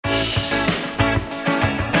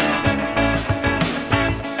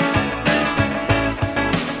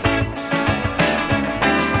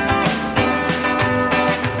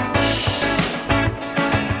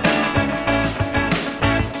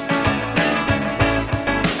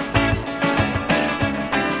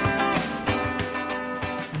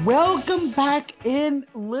back in,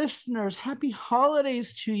 listeners. Happy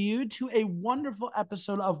holidays to you, to a wonderful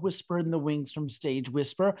episode of Whisper in the Wings from Stage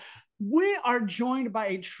Whisper. We are joined by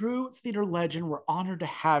a true theater legend we're honored to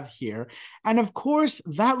have here. And of course,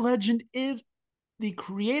 that legend is the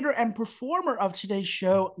creator and performer of today's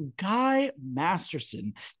show, Guy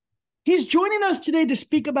Masterson. He's joining us today to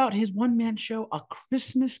speak about his one-man show, A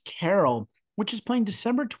Christmas Carol, which is playing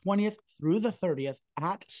December 20th through the 30th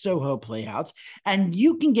at Soho Playhouse. And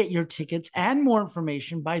you can get your tickets and more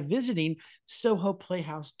information by visiting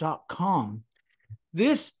sohoplayhouse.com.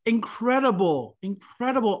 This incredible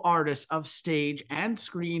artist of stage and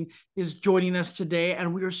screen is joining us today,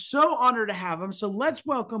 and we are so honored to have him. So let's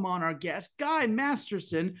welcome on our guest, Guy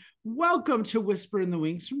Masterson. Welcome to Whisper in the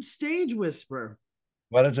Wings from Stage Whisper.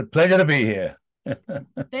 Well, it's a pleasure to be here.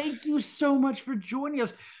 Thank you so much for joining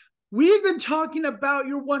us. We've been talking about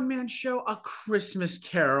your one-man show, A Christmas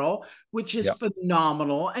Carol, which is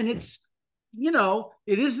phenomenal. And it's, it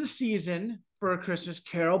is the season for A Christmas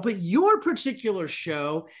Carol, but your particular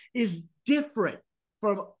show is different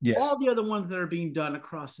from all the other ones that are being done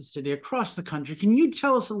across the city, across the country. Can you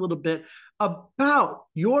tell us a little bit about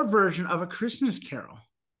your version of A Christmas Carol?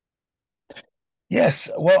 Yes,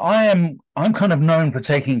 well, I'm kind of known for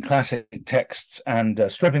taking classic texts and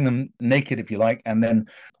stripping them naked, if you like, and then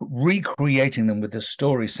recreating them with the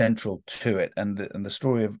story central to it. And the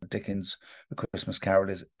story of Dickens' A Christmas Carol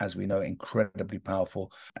is, as we know, incredibly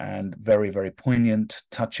powerful and very, very poignant,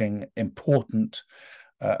 touching, important,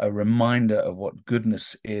 a reminder of what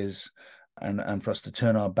goodness is. And for us to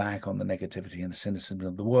turn our back on the negativity and the cynicism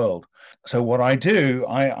of the world. So what I do,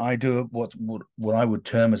 I do what I would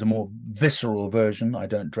term as a more visceral version. I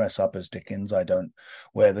don't dress up as Dickens. I don't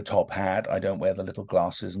wear the top hat. I don't wear the little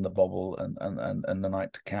glasses and the bobble and the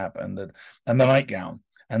nightcap and the nightgown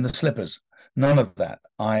and the slippers. None of that.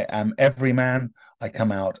 I am every man. I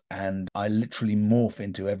come out and I literally morph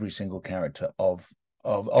into every single character of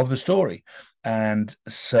the story. And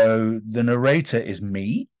so the narrator is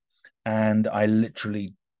me. And I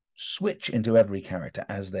literally switch into every character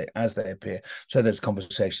as they appear. So there's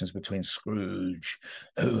conversations between Scrooge,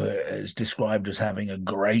 who is described as having a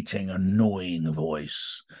grating, annoying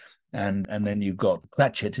voice. And then you've got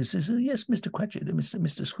Cratchit, who says, "Yes, Mr. Cratchit,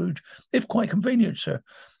 Mr. Scrooge, if quite convenient, sir."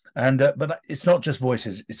 And but it's not just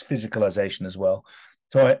voices, it's physicalization as well.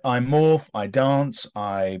 So I morph, I dance,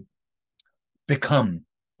 I become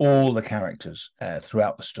all the characters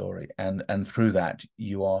throughout the story, and through that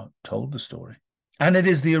you are told the story. And it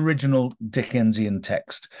is the original Dickensian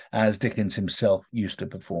text as Dickens himself used to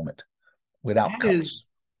perform it, without cuts.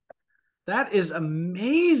 That is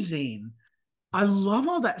amazing. I love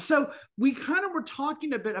all that. So we kind of were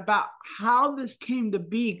talking a bit about how this came to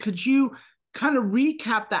be. Could you kind of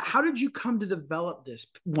recap that? How did you come to develop this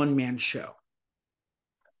one-man show?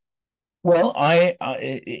 Well, I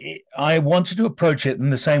wanted to approach it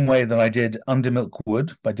in the same way that I did Under Milk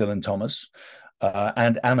Wood by Dylan Thomas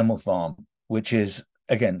and Animal Farm, which is,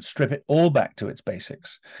 again, strip it all back to its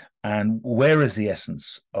basics. And where is the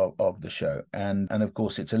essence of the show? And of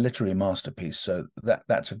course, it's a literary masterpiece, so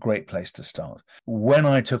that's a great place to start. When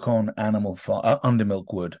I took on Animal Farm, Under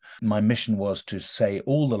Milk Wood, my mission was to say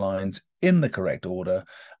all the lines in the correct order,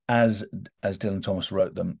 as Dylan Thomas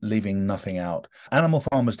wrote them, leaving nothing out. Animal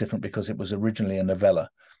Farm was different because it was originally a novella,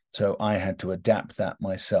 so I had to adapt that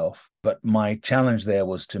myself. But my challenge there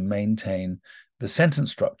was to maintain the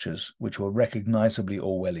sentence structures, which were recognizably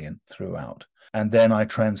Orwellian throughout. And then I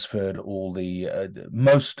transferred all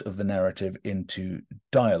most of the narrative into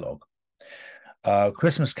dialogue.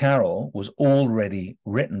 Christmas Carol was already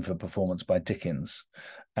written for performance by Dickens,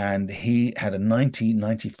 and he had a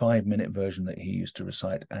 95-minute version that he used to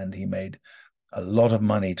recite, and he made a lot of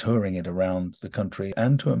money touring it around the country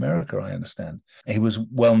and to America, I understand. He was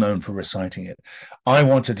well known for reciting it. I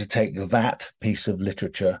wanted to take that piece of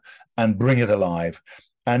literature and bring it alive,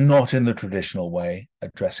 and not in the traditional way,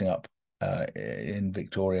 dressing up in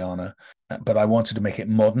Victoriana, but I wanted to make it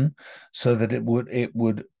modern so that it would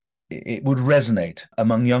resonate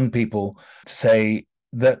among young people, to say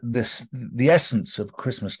that the essence of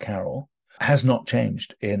Christmas Carol has not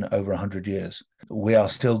changed in over 100 years. We are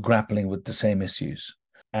still grappling with the same issues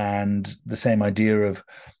and the same idea of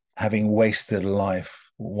having wasted a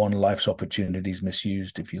life, one life's opportunities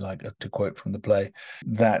misused, if you like, to quote from the play,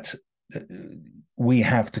 that we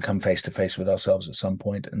have to come face to face with ourselves at some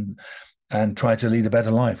point and try to lead a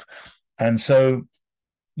better life. And so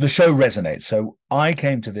the show resonates. So I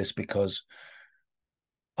came to this because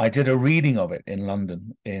I did a reading of it in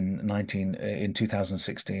London in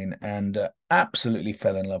 2016 and absolutely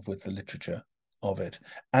fell in love with the literature of it,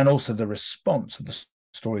 and also the response of the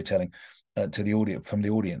storytelling. to the audience from the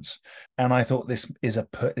audience. And I thought this is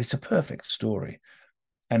it's a perfect story,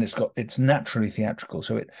 and it's naturally theatrical,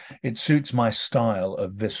 so it suits my style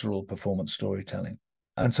of visceral performance storytelling,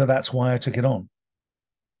 and so that's why I took it on.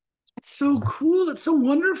 It's so cool. It's so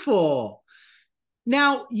wonderful.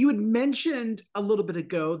 Now, you had mentioned a little bit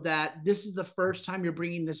ago that this is the first time you're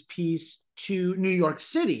bringing this piece to New York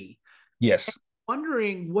City. Yes.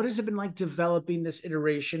 Wondering, what has it been like developing this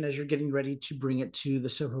iteration as you're getting ready to bring it to the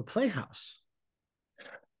Soho Playhouse?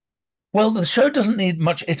 Well, the show doesn't need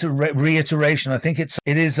much reiteration. I think it's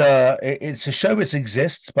a show which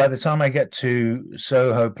exists. By the time I get to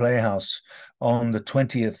Soho Playhouse on the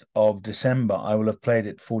 20th of December, I will have played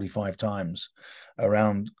it 45 times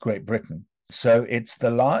around Great Britain. So it's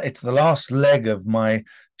the last leg of my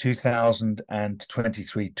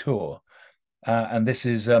 2023 tour, and this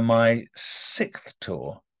is my 6th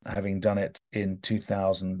tour, having done it in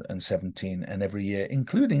 2017 and every year,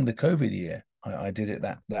 including the COVID year. I did it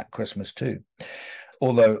that Christmas too,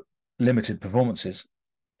 although limited performances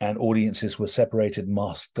and audiences were separated,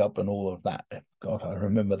 masked up, and all of that. God, I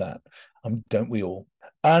remember that. Don't we all?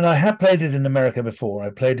 And I have played it in America before.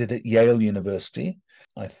 I played it at Yale University.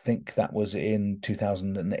 I think that was in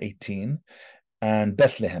 2018, and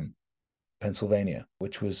Bethlehem, Pennsylvania,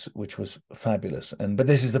 which was fabulous. But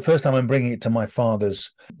this is the first time I'm bringing it to my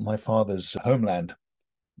father's homeland,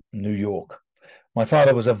 New York. My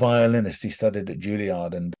father was a violinist. He studied at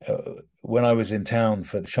Juilliard. And when I was in town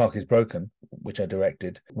for The Shark is Broken, which I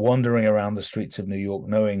directed, wandering around the streets of New York,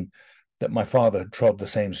 knowing that my father had trod the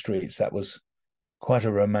same streets, that was quite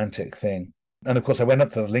a romantic thing. And of course, I went up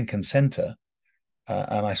to the Lincoln Center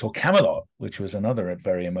and I saw Camelot, which was another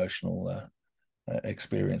very emotional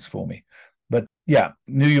experience for me. But yeah,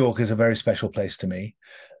 New York is a very special place to me.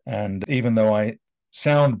 And even though I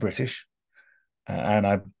sound British and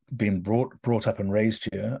I've been brought up and raised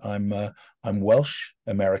here, I'm Welsh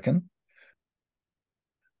American,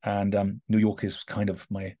 and New York is kind of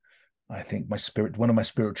I think one of my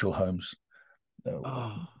spiritual homes.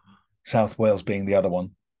 South Wales being the other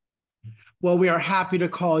one. Well, we are happy to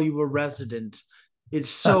call you a resident. It's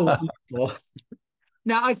so wonderful.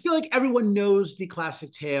 Now, I feel like everyone knows the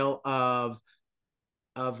classic tale of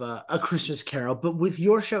A Christmas Carol, but with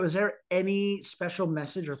your show, is there any special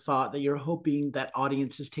message or thought that you're hoping that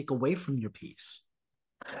audiences take away from your piece?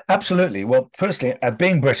 Absolutely. Well, firstly,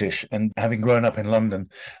 being British and having grown up in London,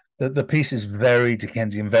 the piece is very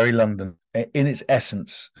Dickensian, very London in its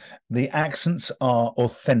essence. The accents are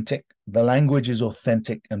authentic, the language is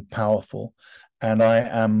authentic and powerful, and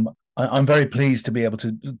I'm very pleased to be able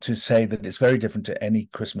to say that it's very different to any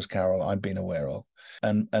Christmas Carol I've been aware of.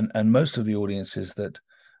 And most of the audiences that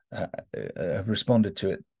have responded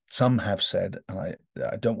to it, some have said, and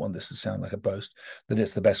I don't want this to sound like a boast, that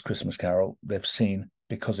it's the best Christmas Carol they've seen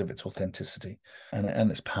because of its authenticity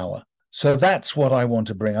and its power. So that's what I want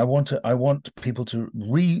to bring. I want people to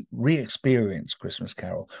re-experience Christmas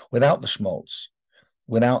Carol without the schmaltz,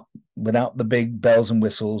 without the big bells and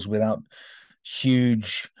whistles, without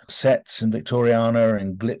huge sets and Victoriana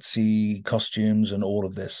and glitzy costumes and all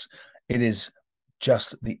of this. It is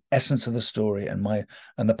just the essence of the story and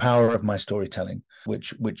the power of my storytelling,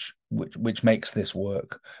 which makes this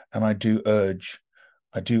work. And I do urge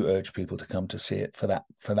people to come to see it for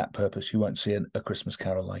that purpose. You won't see a Christmas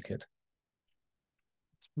Carol like it.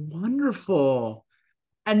 Wonderful.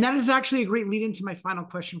 And that is actually a great lead into my final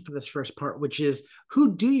question for this first part, which is,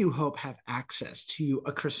 who do you hope have access to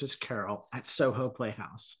A Christmas Carol at Soho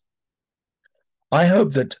Playhouse? I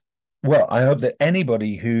hope that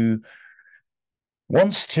anybody who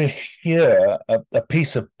wants to hear a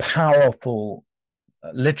piece of powerful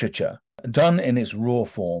literature done in its raw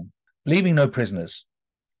form, leaving no prisoners,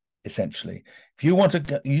 essentially. If you want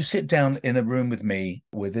to, you sit down in a room with me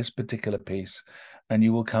with this particular piece, and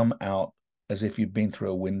you will come out as if you've been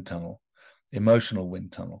through a wind tunnel, emotional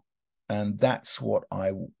wind tunnel. And that's what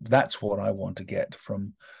I want to get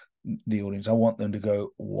from the audience. I want them to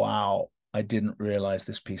go, wow, I didn't realize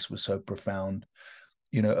this piece was so profound.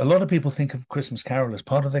 You know, a lot of people think of Christmas Carol as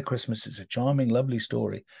part of their Christmas. It's a charming, lovely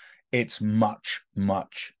story. It's much,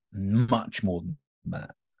 much, much more than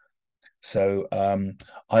that. So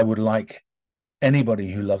I would like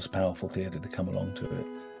anybody who loves powerful theatre to come along to it.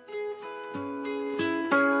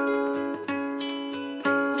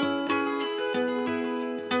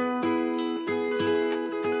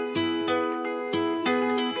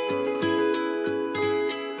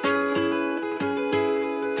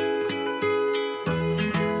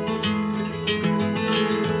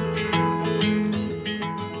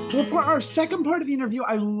 For our second part of the interview,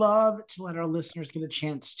 I love to let our listeners get a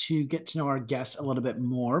chance to get to know our guests a little bit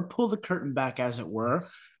more, pull the curtain back, as it were.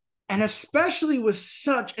 And especially with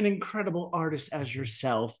such an incredible artist as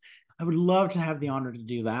yourself. I would love to have the honor to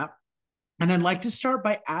do that. And I'd like to start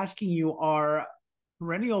by asking you our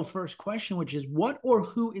perennial first question, which is what or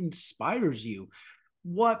who inspires you?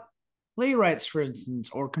 What playwrights, for instance,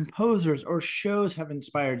 or composers or shows have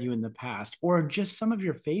inspired you in the past, or just some of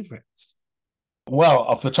your favorites? Well,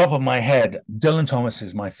 off the top of my head, Dylan Thomas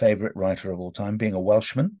is my favorite writer of all time, being a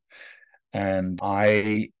Welshman. And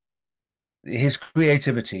his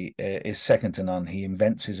creativity is second to none. He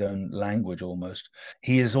invents his own language almost.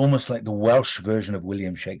 He is almost like the Welsh version of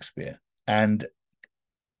William Shakespeare. And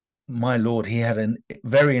my Lord, he had a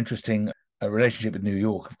very interesting relationship with New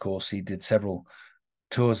York, of course. He did several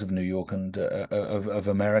tours of New York and of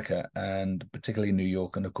America, and particularly New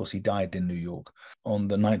York. And of course, he died in New York on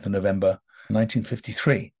the 9th of November,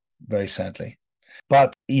 1953, very sadly.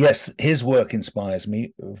 But yes, his work inspires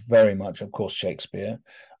me very much. Of course, Shakespeare.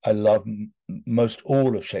 I love most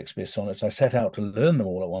all of Shakespeare's sonnets. I set out to learn them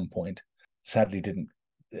all at one point. Sadly,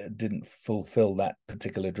 didn't fulfill that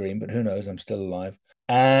particular dream, but who knows? I'm still alive.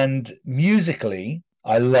 And musically,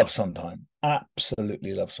 I love Sondheim.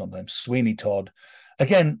 Absolutely love Sondheim. Sweeney Todd.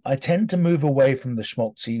 Again, I tend to move away from the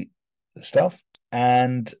schmaltzy stuff,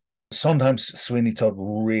 and Sondheim's Sweeney Todd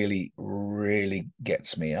really, really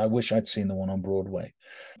gets me. I wish I'd seen the one on Broadway.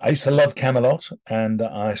 I used to love Camelot, and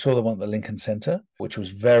I saw the one at the Lincoln Center, which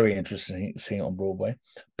was very interesting seeing it on Broadway.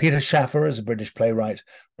 Peter Shaffer is a British playwright,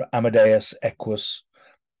 Amadeus, Equus,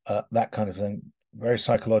 that kind of thing. Very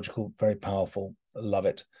psychological, very powerful. Love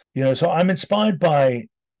it. So I'm inspired by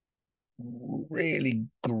really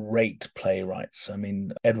great playwrights. I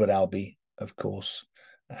mean, Edward Albee, of course.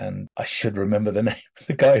 And I should remember the name of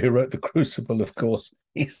the guy who wrote The Crucible, of course.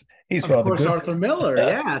 He's rather good. Arthur Miller,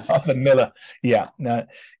 yes. Arthur Miller, yeah.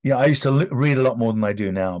 I used to read a lot more than I do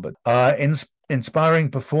now, but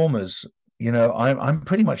inspiring performers, I'm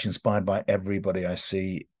pretty much inspired by everybody I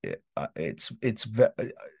see. It's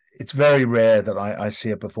very rare that I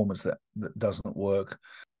see a performance that doesn't work.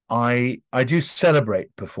 I do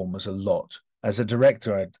celebrate performers a lot. As a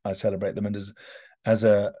director, I celebrate them, and as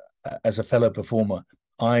a fellow performer,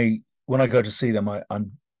 when I go to see them, I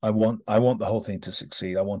want the whole thing to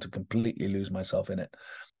succeed. I want to completely lose myself in it.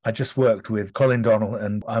 I just worked with Colin Donnell,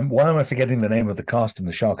 and why am I forgetting the name of the cast in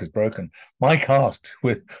The Shark Is Broken? My cast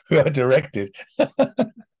who I directed.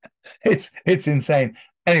 It's insane.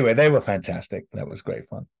 Anyway, they were fantastic. That was great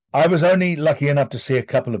fun. I was only lucky enough to see a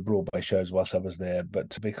couple of Broadway shows whilst I was there,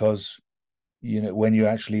 but because when you're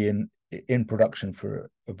actually in production for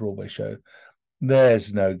a Broadway show,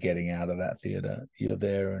 there's no getting out of that theater. You're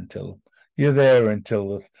there until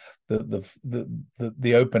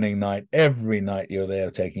the opening night. Every night you're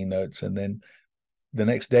there taking notes, and then the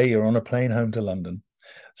next day you're on a plane home to London.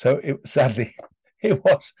 So sadly,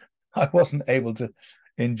 I wasn't able to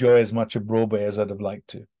enjoy as much of Broadway as I'd have liked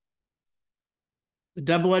to. The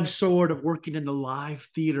double-edged sword of working in the live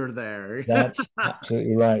theater there. That's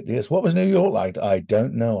absolutely right. Yes. What was New York like? I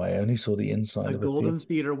don't know. I only saw the inside of the Golden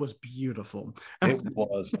Theater was beautiful. It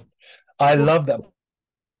was. I love that.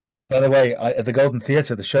 By the way, at the Golden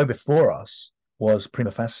Theater, the show before us was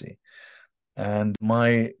Prima Facie. And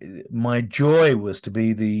my joy was to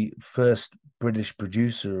be the first British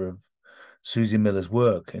producer of Susie Miller's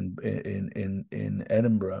work in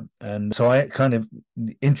Edinburgh, and so I kind of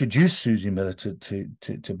introduced Susie Miller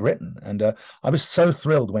to Britain, and I was so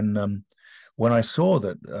thrilled when I saw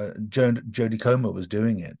that Jodie Comer was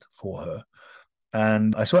doing it for her,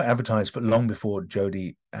 and I saw it advertised for long before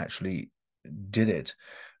Jodie actually did it,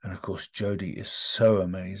 and of course Jodie is so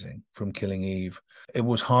amazing from Killing Eve. It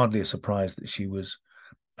was hardly a surprise that she was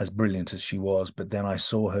as brilliant as she was, but then I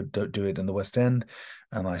saw her do it in the West End,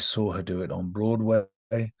 and I saw her do it on Broadway.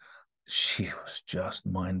 She was just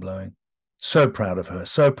mind-blowing. So proud of her.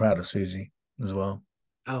 So proud of Susie as well.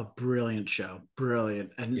 Oh, brilliant show.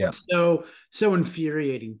 Brilliant. And so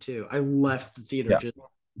infuriating too. I left the theater just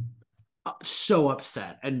so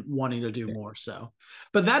upset and wanting to do more. So,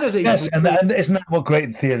 but that is and isn't that what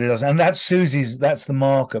great theater does? And that's the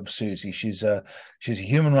mark of Susie. She's a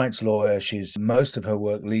human rights lawyer. Most of her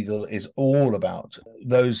work legal is all about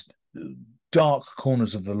those dark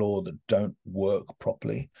corners of the law that don't work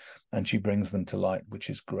properly, and she brings them to light, which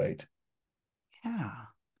is great. Yeah.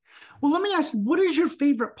 Well, let me ask, what is your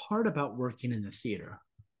favorite part about working in the theater?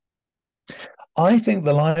 I think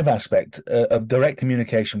the live aspect of direct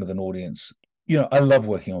communication with an audience. I love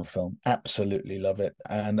working on film. Absolutely love it.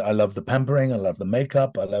 And I love the pampering. I love the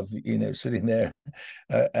makeup. I love, sitting there.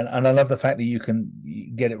 And I love the fact that you can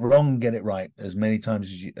get it wrong, get it right as many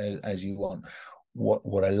times as you want.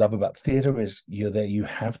 What I love about theater is you're there, you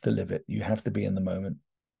have to live it. You have to be in the moment.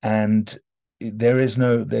 And there's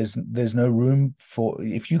no room for,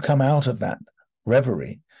 if you come out of that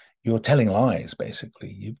reverie, you're telling lies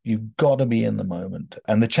basically. You've got to be in the moment,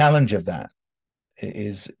 and the challenge of that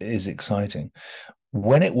is exciting.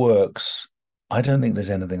 When it works, I don't think there's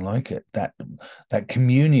anything like it. That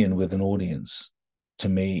communion with an audience, to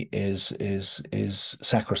me, is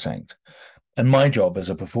sacrosanct. And my job as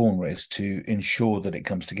a performer is to ensure that it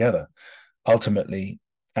comes together. Ultimately,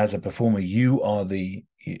 as a performer, you're the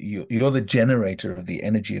generator of the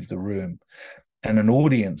energy of the room, and an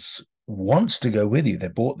audience wants to go with you. They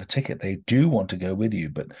bought the ticket. They do want to go with you,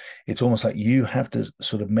 but it's almost like you have to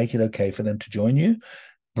sort of make it okay for them to join you,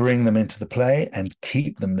 bring them into the play and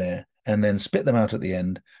keep them there, and then spit them out at the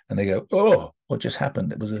end. And they go, oh, what just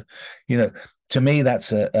happened? It was to me,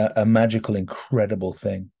 that's a magical, incredible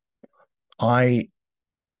thing.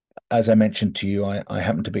 As I mentioned to you, I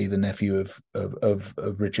happen to be the nephew of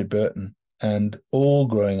Richard Burton. And all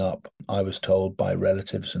growing up, I was told by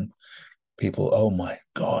relatives and people, oh my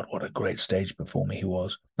God, what a great stage performer he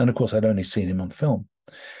was. And of course, I'd only seen him on film.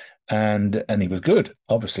 And he was good.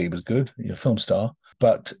 Obviously, he was good, a film star.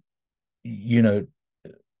 But,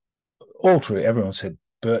 all through, everyone said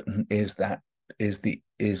Burton is the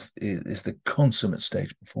consummate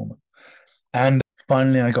stage performer. And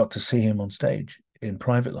finally, I got to see him on stage in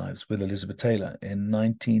Private Lives with Elizabeth Taylor in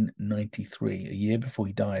 1993, a year before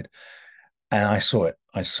he died. And I saw it.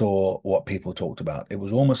 I saw what people talked about. It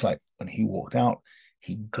was almost like when he walked out,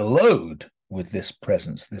 he glowed with this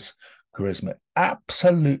presence, this charisma,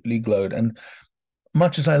 absolutely glowed. And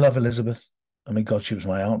much as I love Elizabeth, I mean, God, she was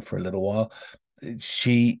my aunt for a little while,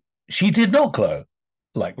 she did not glow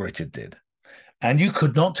like Richard did. And you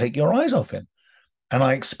could not take your eyes off him. And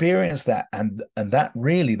I experienced that. And that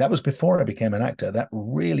was before I became an actor. That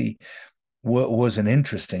really was an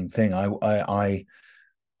interesting thing.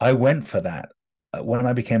 I went for that. When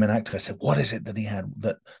I became an actor, I said, what is it that he had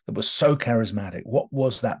that was so charismatic? What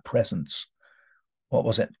was that presence? What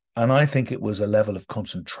was it? And I think it was a level of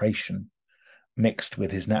concentration mixed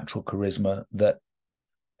with his natural charisma that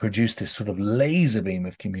produced this sort of laser beam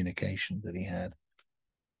of communication that he had.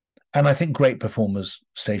 And I think great performers,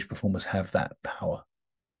 stage performers, have that power.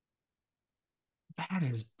 That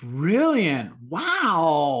is brilliant.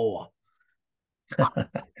 Wow.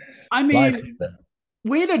 I mean,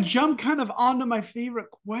 way to jump kind of onto my favorite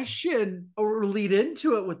question or lead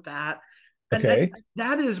into it with that. Okay. And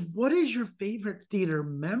that is, what is your favorite theater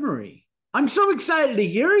memory? I'm so excited to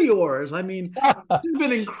hear yours. I mean, it's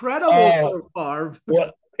been incredible so far.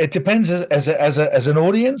 Well, it depends. As an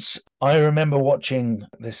audience, I remember watching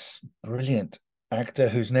this brilliant actor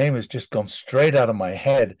whose name has just gone straight out of my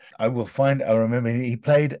head. I remember he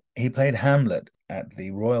played Hamlet at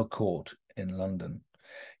the Royal Court in London.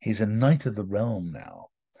 He's a Knight of the Realm now,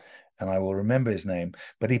 and I will remember his name.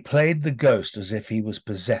 But he played the ghost as if he was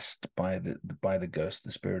possessed by the ghost,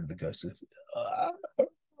 the spirit of the ghost.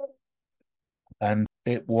 And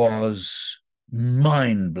it was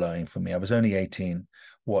mind-blowing for me. I was only 18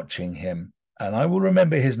 watching him, and I will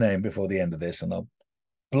remember his name before the end of this, and I'll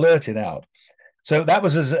blurt it out. So that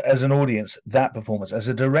was as an audience, that performance. As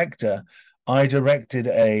a director, I directed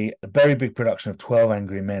a very big production of 12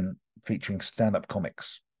 Angry Men featuring stand-up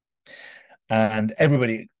comics. And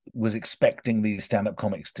everybody was expecting these stand-up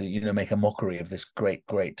comics to, make a mockery of this great,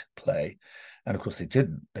 great play. And of course they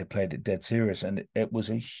didn't. They played it dead serious, and it was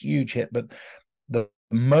a huge hit. But the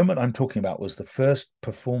moment I'm talking about was the first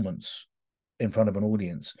performance in front of an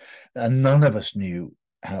audience, and none of us knew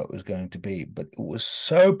how it was going to be, but it was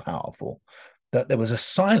so powerful that there was a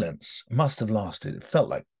silence. Must have lasted, it felt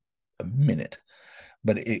like a minute,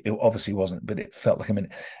 but it obviously wasn't, but it felt like a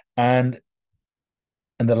minute. And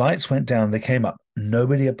the lights went down, they came up,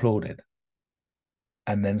 nobody applauded.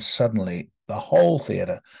 And then suddenly the whole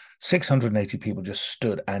theater, 680 people, just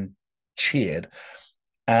stood and cheered.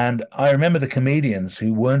 And I remember the comedians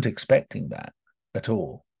who weren't expecting that at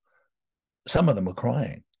all. Some of them were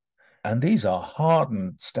crying. And these are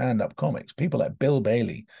hardened stand-up comics, people like Bill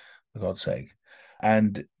Bailey, for God's sake.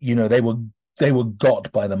 And, they were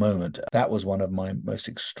got by the moment. That was one of my most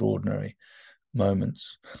extraordinary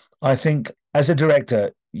moments. I think as a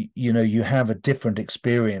director, you have a different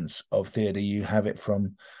experience of theater. You have it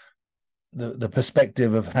from the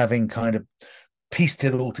perspective of having kind of pieced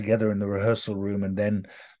it all together in the rehearsal room and then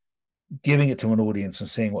giving it to an audience and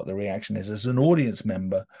seeing what the reaction is. As an audience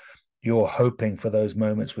member, you're hoping for those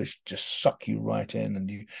moments which just suck you right in, and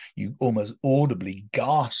you almost audibly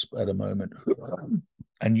gasp at a moment,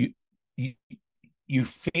 and you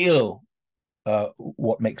feel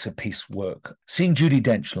what makes a piece work. Seeing Judi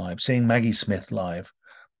Dench live, seeing Maggie Smith live,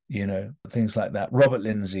 things like that. Robert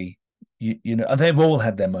Lindsay, and they've all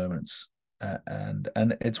had their moments.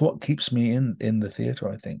 and it's what keeps me in the theater,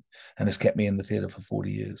 I think, and has kept me in the theater for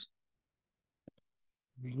 40 years.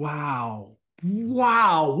 Wow.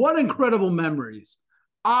 Wow. What incredible memories.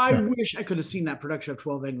 I wish I could have seen that production of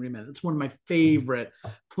 12 Angry Men. It's one of my favorite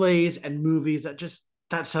plays and movies.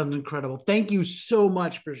 That sounds incredible. Thank you so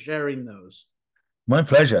much for sharing those. My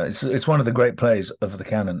pleasure. It's one of the great plays of the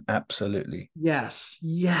canon. Absolutely. Yes.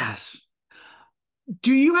 Yes.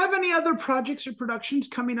 Do you have any other projects or productions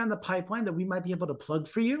coming on the pipeline that we might be able to plug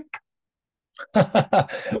for you?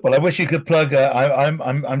 Well, I wish you could plug.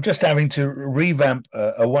 I'm just having to revamp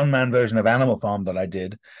a one-man version of Animal Farm that I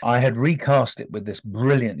did. I had recast it with this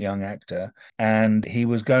brilliant young actor, and he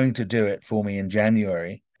was going to do it for me in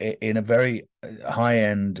January in a very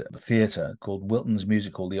high-end theatre called Wilton's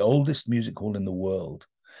Music Hall, the oldest music hall in the world,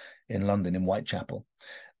 in London, in Whitechapel.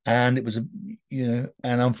 And it was and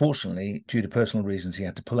unfortunately, due to personal reasons, he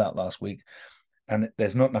had to pull out last week. And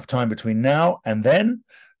there's not enough time between now and then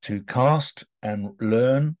to cast and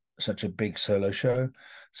learn such a big solo show.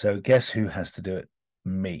 So guess who has to do it?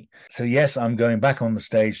 Me. So yes, I'm going back on the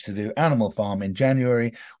stage to do Animal Farm in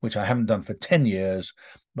January, which I haven't done for 10 years,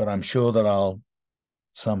 but I'm sure that I'll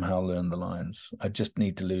somehow learn the lines. I just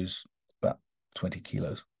need to lose about 20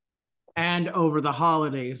 kilos. And over the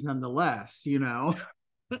holidays, nonetheless,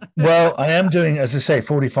 Well, I am doing, as I say,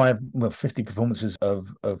 50 performances of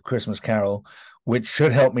Christmas Carol, which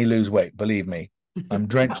should help me lose weight. Believe me, I'm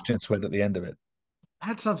drenched in sweat at the end of it.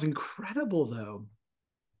 That sounds incredible, though.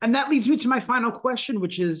 And that leads me to my final question,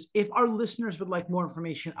 which is if our listeners would like more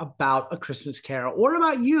information about A Christmas Carol or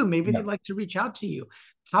about you, maybe they'd like to reach out to you,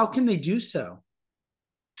 how can they do so?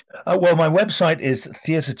 Well, my website is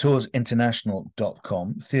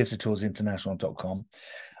theatretourinternational.com, theatretourinternational.com.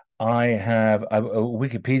 I have a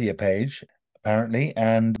Wikipedia page, apparently,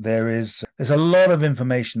 and there's a lot of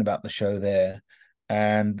information about the show there.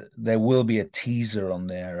 And there will be a teaser on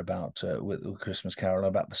there about with Christmas Carol,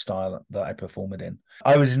 about the style that I perform it in.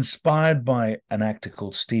 I was inspired by an actor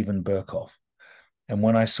called Steven Berkoff. And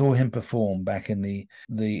when I saw him perform back in the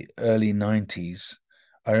early 90s,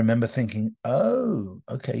 I remember thinking, oh,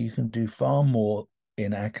 okay, you can do far more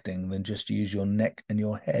in acting than just use your neck and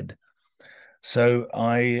your head. So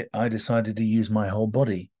I decided to use my whole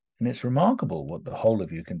body. And it's remarkable what the whole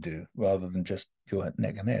of you can do rather than just your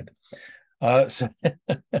neck and head. So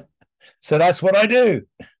that's what I do.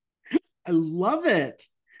 I love it.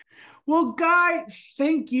 Well, Guy,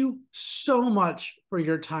 thank you so much for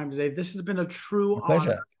your time today. This has been a true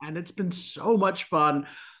honor, and it's been so much fun.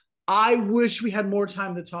 I wish we had more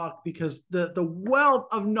time to talk because the wealth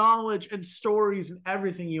of knowledge and stories and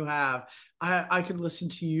everything you have, I could listen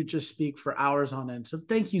to you just speak for hours on end. So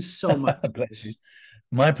thank you so much.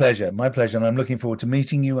 My pleasure. My pleasure. And I'm looking forward to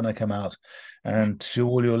meeting you when I come out. And to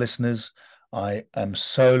all your listeners, I am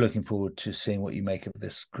so looking forward to seeing what you make of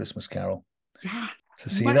this Christmas Carol. Yeah. So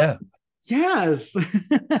see you there. Yes.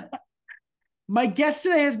 My guest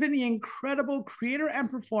today has been the incredible creator and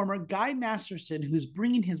performer Guy Masterson, who's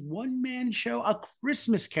bringing his one-man show, A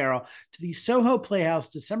Christmas Carol, to the Soho Playhouse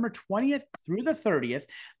December 20th through the 30th.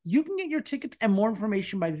 You can get your tickets and more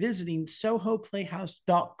information by visiting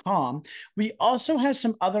sohoplayhouse.com. We also have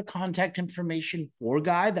some other contact information for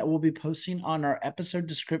Guy that we'll be posting on our episode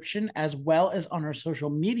description as well as on our social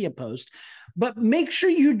media post. But make sure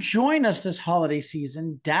you join us this holiday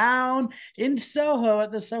season down in Soho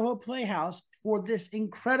at the Soho Playhouse for this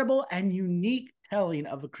incredible and unique telling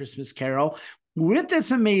of A Christmas Carol with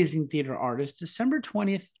this amazing theater artist, December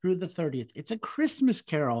 20th through the 30th. It's A Christmas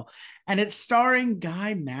Carol, and it's starring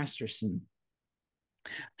Guy Masterson.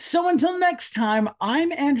 So until next time,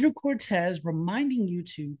 I'm Andrew Cortez, reminding you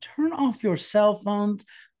to turn off your cell phones,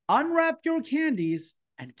 unwrap your candies,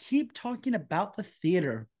 and keep talking about the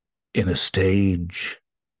theater. In a stage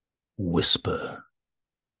whisper.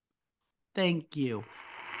 Thank you.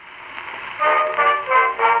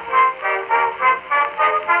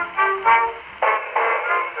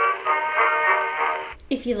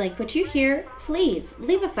 If you like what you hear, please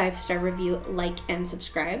leave a 5-star review, like, and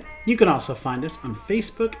subscribe. You can also find us on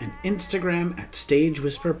Facebook and Instagram at Stage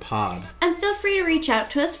Whisper Pod. And feel free to reach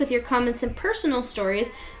out to us with your comments and personal stories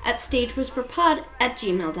at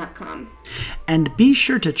stagewhisperpod@gmail.com. And be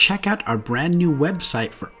sure to check out our brand new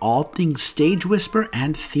website for all things Stage Whisper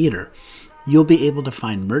and theater. You'll be able to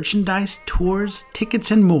find merchandise, tours,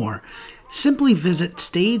 tickets, and more. Simply visit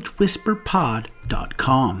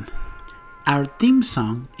stagewhisperpod.com. Our theme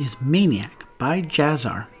song is Maniac by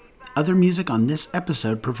Jazzar. Other music on this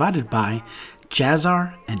episode provided by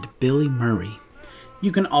Jazzar and Billy Murray.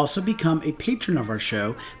 You can also become a patron of our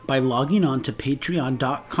show by logging on to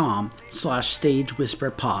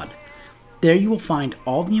patreon.com/stagewhisperpod. There you will find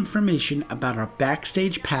all the information about our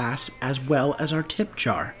backstage pass as well as our tip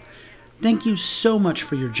jar. Thank you so much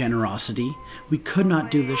for your generosity. We could not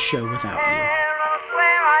do this show without you.